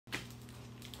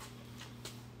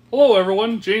Hello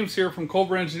everyone, James here from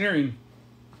Cobra Engineering.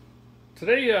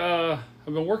 Today I've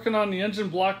been working on the engine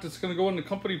block that's going to go in the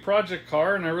company project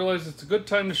car, and I realized it's a good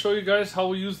time to show you guys how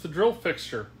we use the drill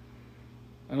fixture.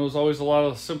 I know there's always a lot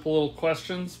of simple little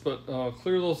questions, but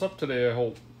clear those up today, I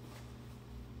hope.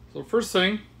 So first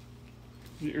thing,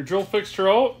 get your drill fixture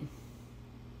out.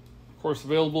 Of course,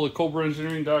 available at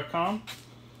cobraengineering.com.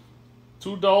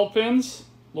 2 dowel pins.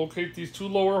 Locate these 2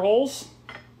 lower holes.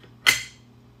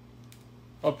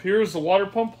 Up here is the water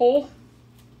pump hole.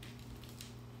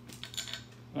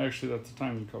 Actually, that's the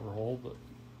timing cover hole, but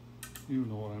you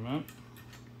know what I meant.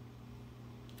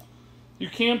 You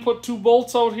can put 2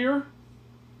 bolts out here.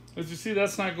 As you see,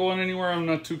 that's not going anywhere. I'm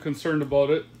not too concerned about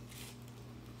it.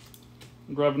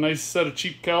 Grab a nice set of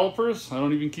cheap calipers. I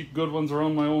don't even keep good ones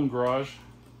around my own garage.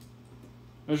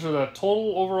 Measure that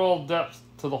total overall depth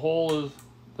to the hole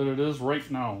that it is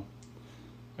right now.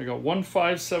 I got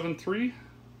 1573.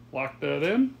 Lock that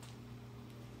in.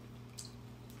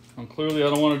 And clearly I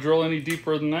don't want to drill any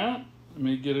deeper than that. I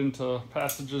may get into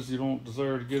passages you don't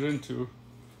desire to get into.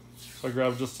 So I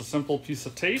grab just a simple piece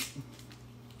of tape.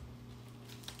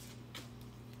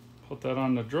 Put that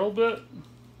on the drill bit.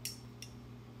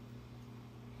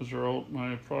 Measure out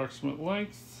my approximate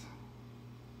length.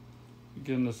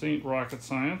 Again, this ain't rocket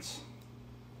science.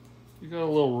 You got a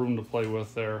little room to play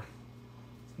with there.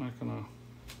 It's not gonna...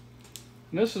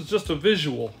 And this is just a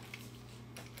visual.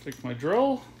 Take my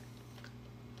drill.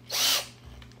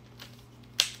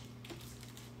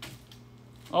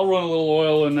 I'll run a little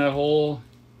oil in that hole.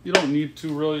 You don't need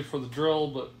to really for the drill,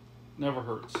 but never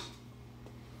hurts.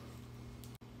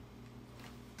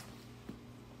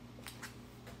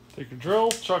 Take your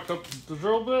drill, chuck up the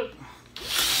drill bit.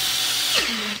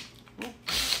 A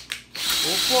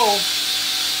little slow.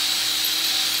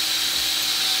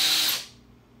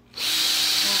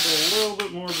 A little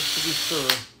bit more just to be sure.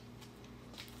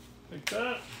 Like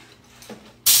that.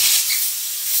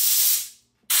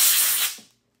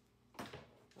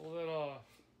 Pull that off.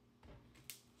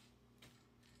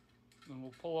 Then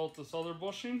we'll pull out this other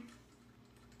bushing.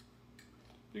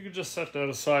 You can just set that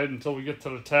aside until we get to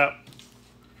the tap.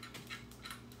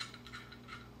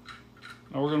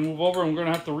 Now we're going to move over and we're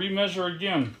going to have to remeasure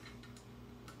again,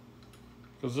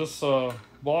 because this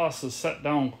boss is set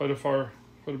down quite a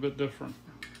bit different.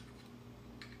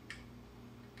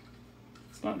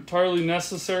 It's not entirely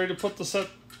necessary to put the set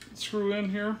screw in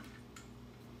here,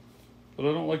 but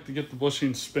I don't like to get the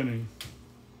bushing spinning.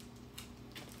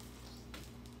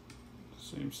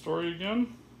 Same story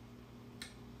again.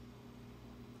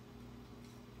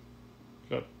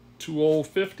 Got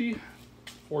 2050,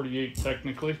 48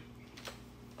 technically.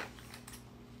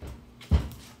 I'll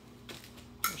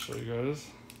show you guys.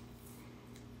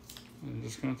 I'm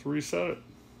just going to have to reset it.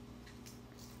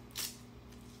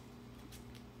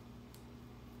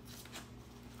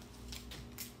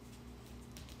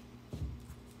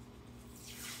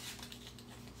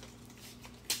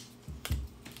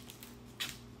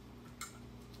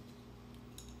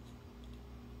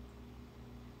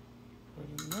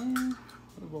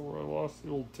 What about where I lost the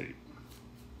old tape?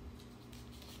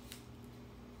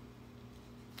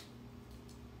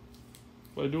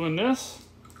 By doing this,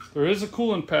 there is a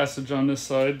coolant passage on this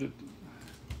side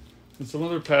and some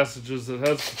other passages that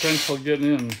has potential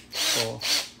getting in. So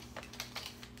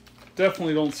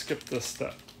definitely don't skip this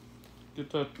step. Get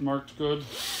that marked good.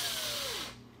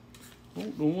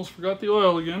 Oh, almost forgot the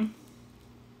oil again.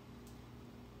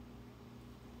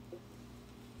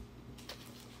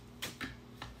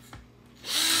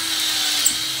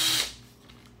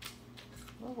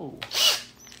 Oh,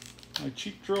 my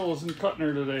cheap drill isn't cutting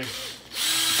her today.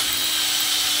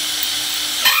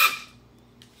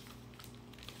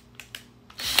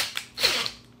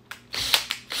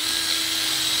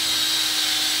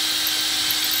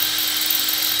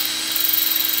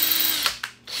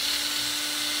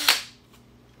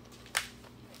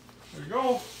 There you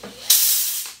go.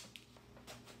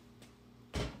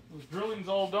 The drilling's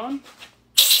all done.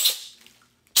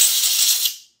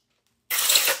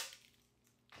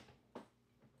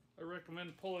 I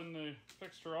recommend pulling the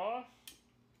fixture off.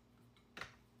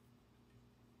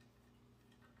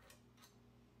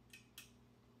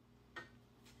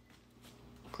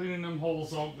 Cleaning them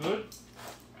holes out good.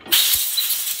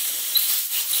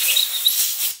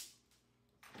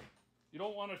 You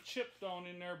don't want a chip down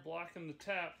in there blocking the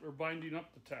tap or binding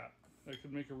up the tap. That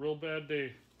could make a real bad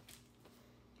day.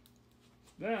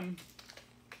 Then,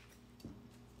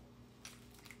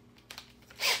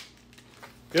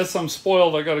 guess I'm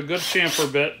spoiled. I got a good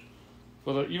chamfer bit,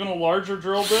 but even a larger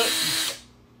drill bit.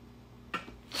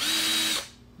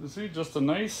 You see, just a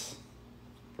nice,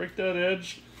 break that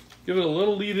edge, give it a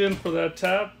little lead in for that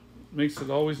tap, makes it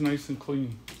always nice and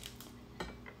clean.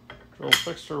 Drill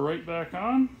fixture right back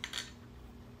on.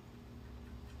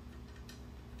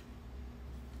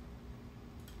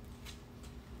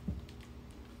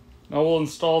 Now we'll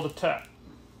install the tap.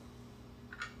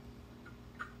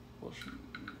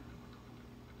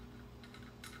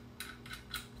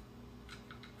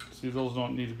 See, those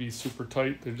don't need to be super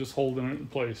tight. They're just holding it in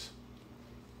place.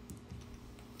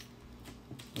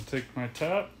 I'll take my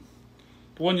tap.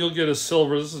 The one you'll get is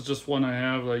silver. This is just one I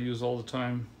have that I use all the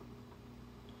time.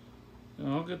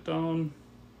 And I'll get down.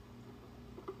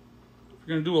 If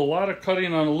you're going to do a lot of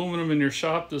cutting on aluminum in your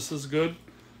shop, this is good.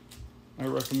 I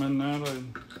recommend that.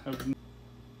 I'll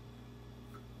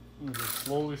just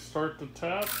slowly start the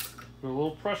tap. Put a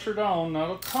little pressure down, not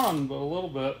a ton, but a little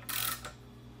bit.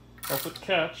 Help it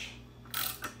catch.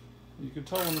 You can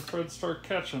tell when the threads start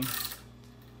catching.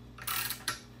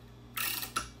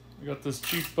 I got this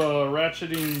cheap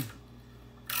ratcheting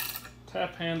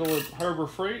tap handle at Harbor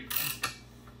Freight.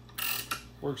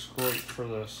 Works great for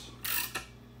this.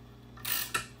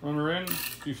 Run her in.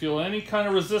 If you feel any kind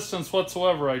of resistance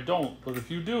whatsoever, I don't. But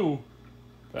if you do,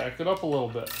 back it up a little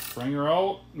bit. Bring her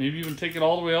out. Maybe even take it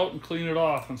all the way out and clean it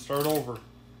off and start over.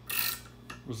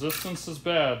 Resistance is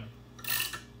bad.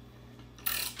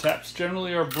 Taps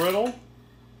generally are brittle.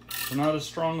 They're not as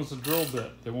strong as a drill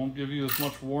bit. They won't give you as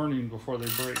much warning before they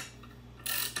break.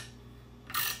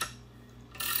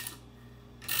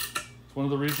 It's one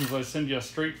of the reasons I send you a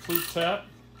straight flute tap.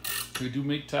 We do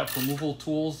make tap removal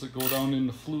tools that go down in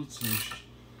the flutes and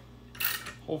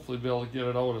hopefully be able to get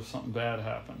it out if something bad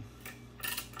happened.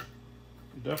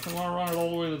 You definitely want to run it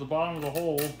all the way to the bottom of the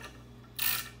hole.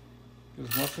 Get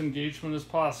as much engagement as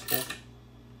possible.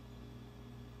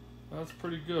 That's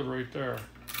pretty good right there.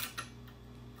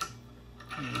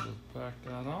 Let me just back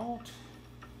that out.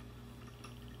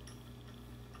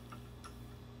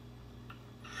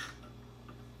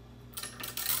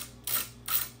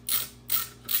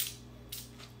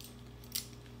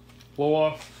 Blow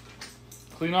off,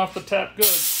 clean off the tap good.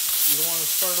 You don't want to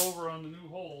start over on the new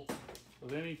hole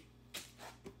with any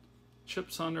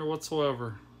chips on there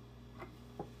whatsoever.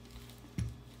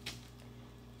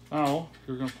 Now,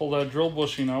 you're going to pull that drill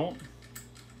bushing out.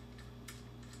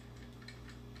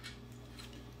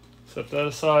 Set that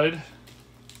aside.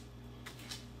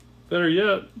 Better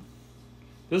yet,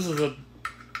 this is a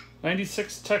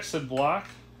 96 Texad block,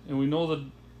 and we know that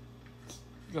it's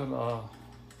got a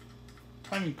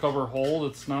timing cover hole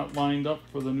that's not lined up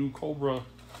for the newer Cobra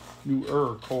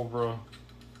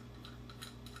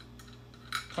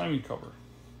timing cover.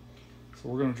 So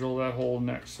we're going to drill that hole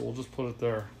next, so we'll just put it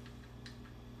there.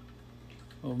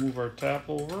 We'll move our tap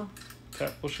over,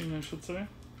 tap bushing I should say.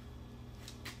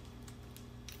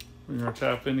 Bring our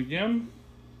tap in again.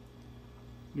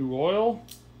 New oil.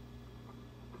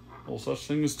 No such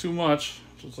thing as too much,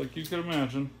 just like you could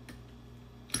imagine.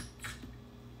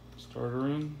 Start her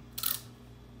in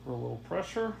for a little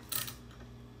pressure.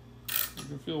 You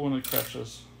can feel when it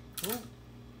catches. Oh,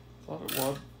 thought it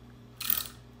would.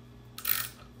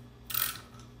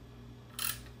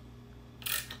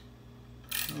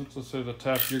 Let's just say the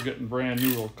tap you're getting brand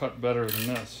new will cut better than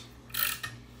this.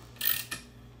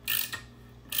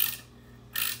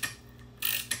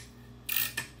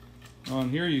 On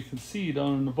here you can see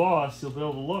down in the boss, you'll be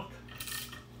able to look.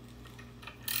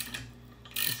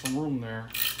 There's some room there.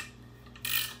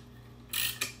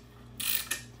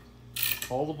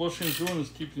 All the bushing is doing is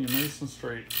keeping you nice and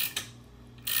straight.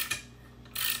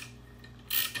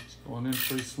 It's going in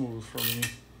pretty smooth for me.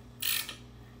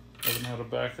 Haven't had to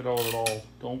back it out at all.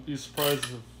 Don't be surprised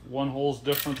if one hole's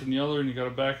different than the other and you got to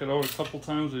back it out a couple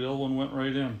times, the other one went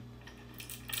right in.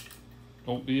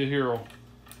 Don't be a hero.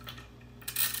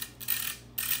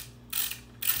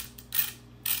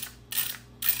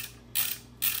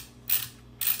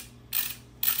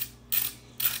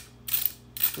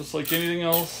 Just like anything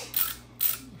else,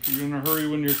 if you're in a hurry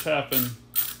when you're tapping,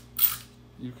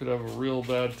 you could have a real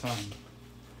bad time.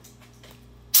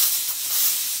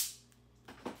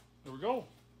 There we go.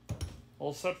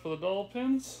 All set for the dowel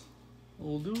pins.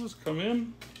 All we'll do is come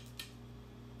in,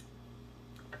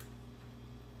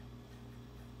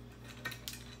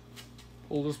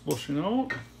 pull this bushing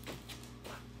out,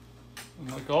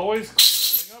 and like always, clean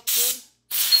everything up good.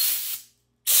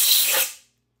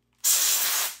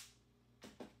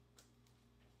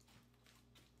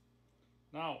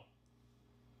 Now,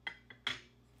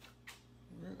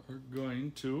 we are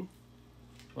going to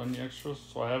run the extra.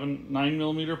 So I have a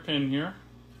 9mm pin here.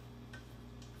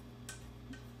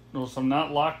 Notice I'm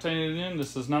not Loctiting it in.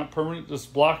 This is not permanent. This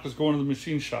block is going to the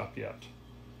machine shop yet.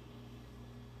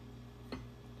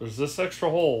 There's this extra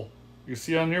hole. You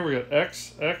see on here we got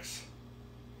X, X,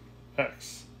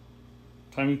 X.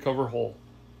 Timing cover hole.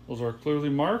 Those are clearly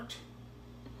marked.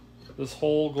 This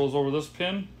hole goes over this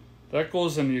pin. That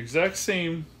goes in the exact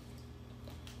same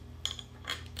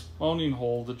mounting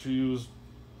hole that you used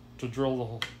to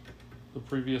drill the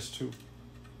previous two.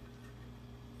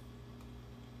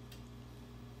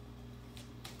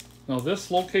 Now this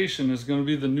location is going to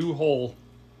be the new hole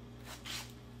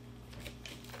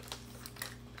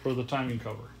for the timing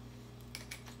cover.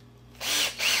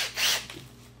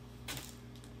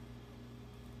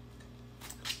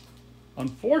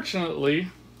 Unfortunately,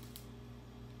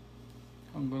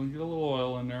 I'm going to get a little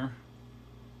oil in there.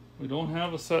 We don't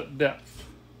have a set depth.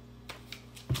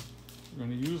 We're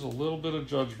going to use a little bit of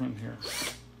judgment here.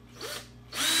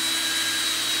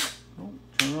 Oh,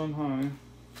 turn it on high.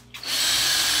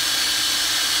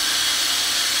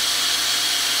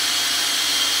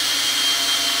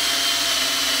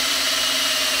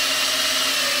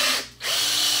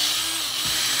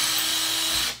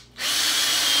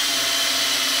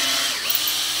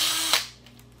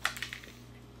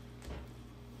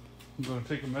 I'm going to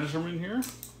take a measurement here.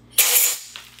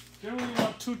 Generally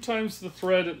about 2 times the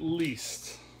thread at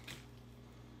least.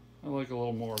 I like a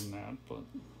little more than that, but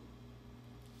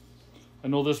I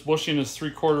know this bushing is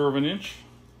 3/4 of an inch.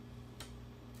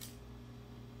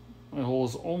 My hole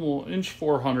is almost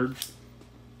 1/4.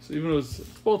 So even though it's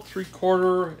about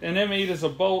 3/4, and M8 is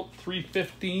about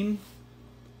 315,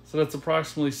 so that's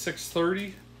approximately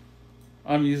 630.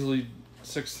 I'm easily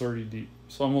 630 deep,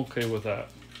 so I'm okay with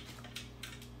that.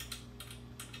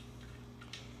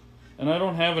 And I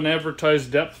don't have an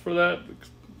advertised depth for that.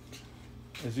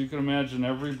 As you can imagine,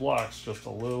 every block's just a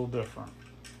little different.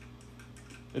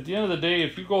 At the end of the day,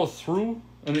 if you go through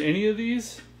in any of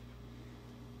these,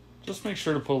 just make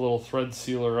sure to put a little thread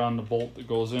sealer on the bolt that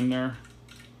goes in there,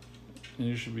 and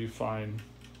you should be fine.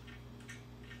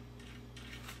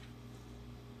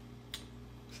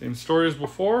 Same story as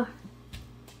before.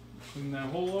 Clean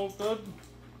that hole out good.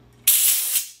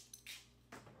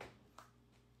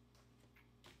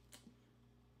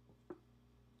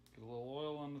 Get a little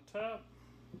oil on the tap.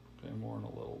 Okay, more in a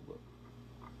little bit.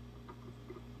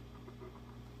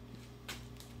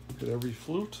 Get every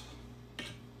flute.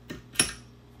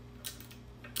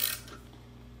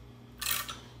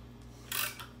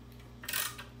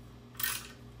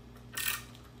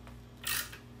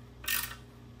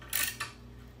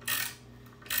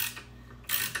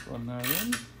 Run that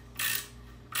in.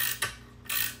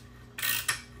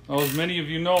 Now, as many of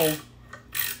you know,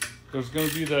 there's going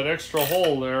to be that extra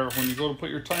hole there when you go to put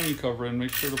your timing cover in.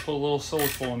 Make sure to put a little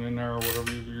silicone in there or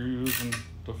whatever you're using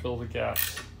to fill the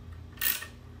gaps.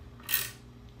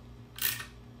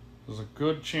 There's a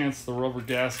good chance the rubber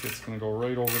gasket's going to go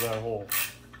right over that hole.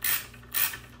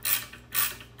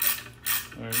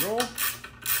 There you go.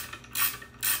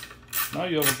 Now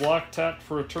you have a block tacked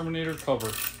for a terminator cover.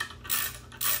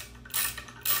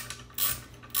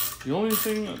 The only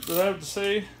thing that I have to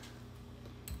say,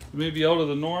 maybe out of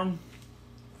the norm,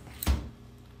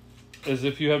 is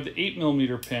if you have the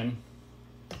 8mm pin,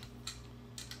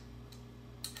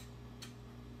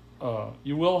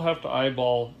 you will have to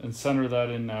eyeball and center that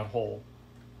in that hole.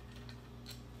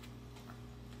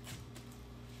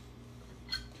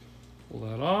 Pull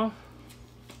that off,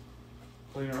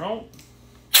 clean her out.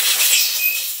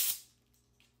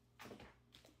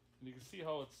 And you can see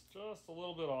how it's just a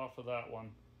little bit off of that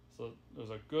one. So there's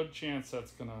a good chance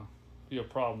that's gonna be a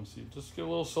problem. So you just get a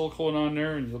little silicone on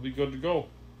there and you'll be good to go.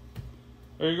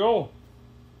 There you go.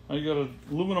 Now you got an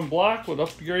aluminum block with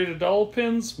upgraded dowel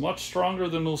pins, much stronger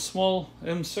than those small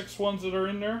M6 ones that are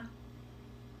in there.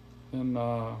 And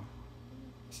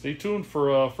stay tuned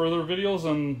for further videos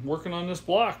on working on this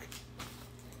block.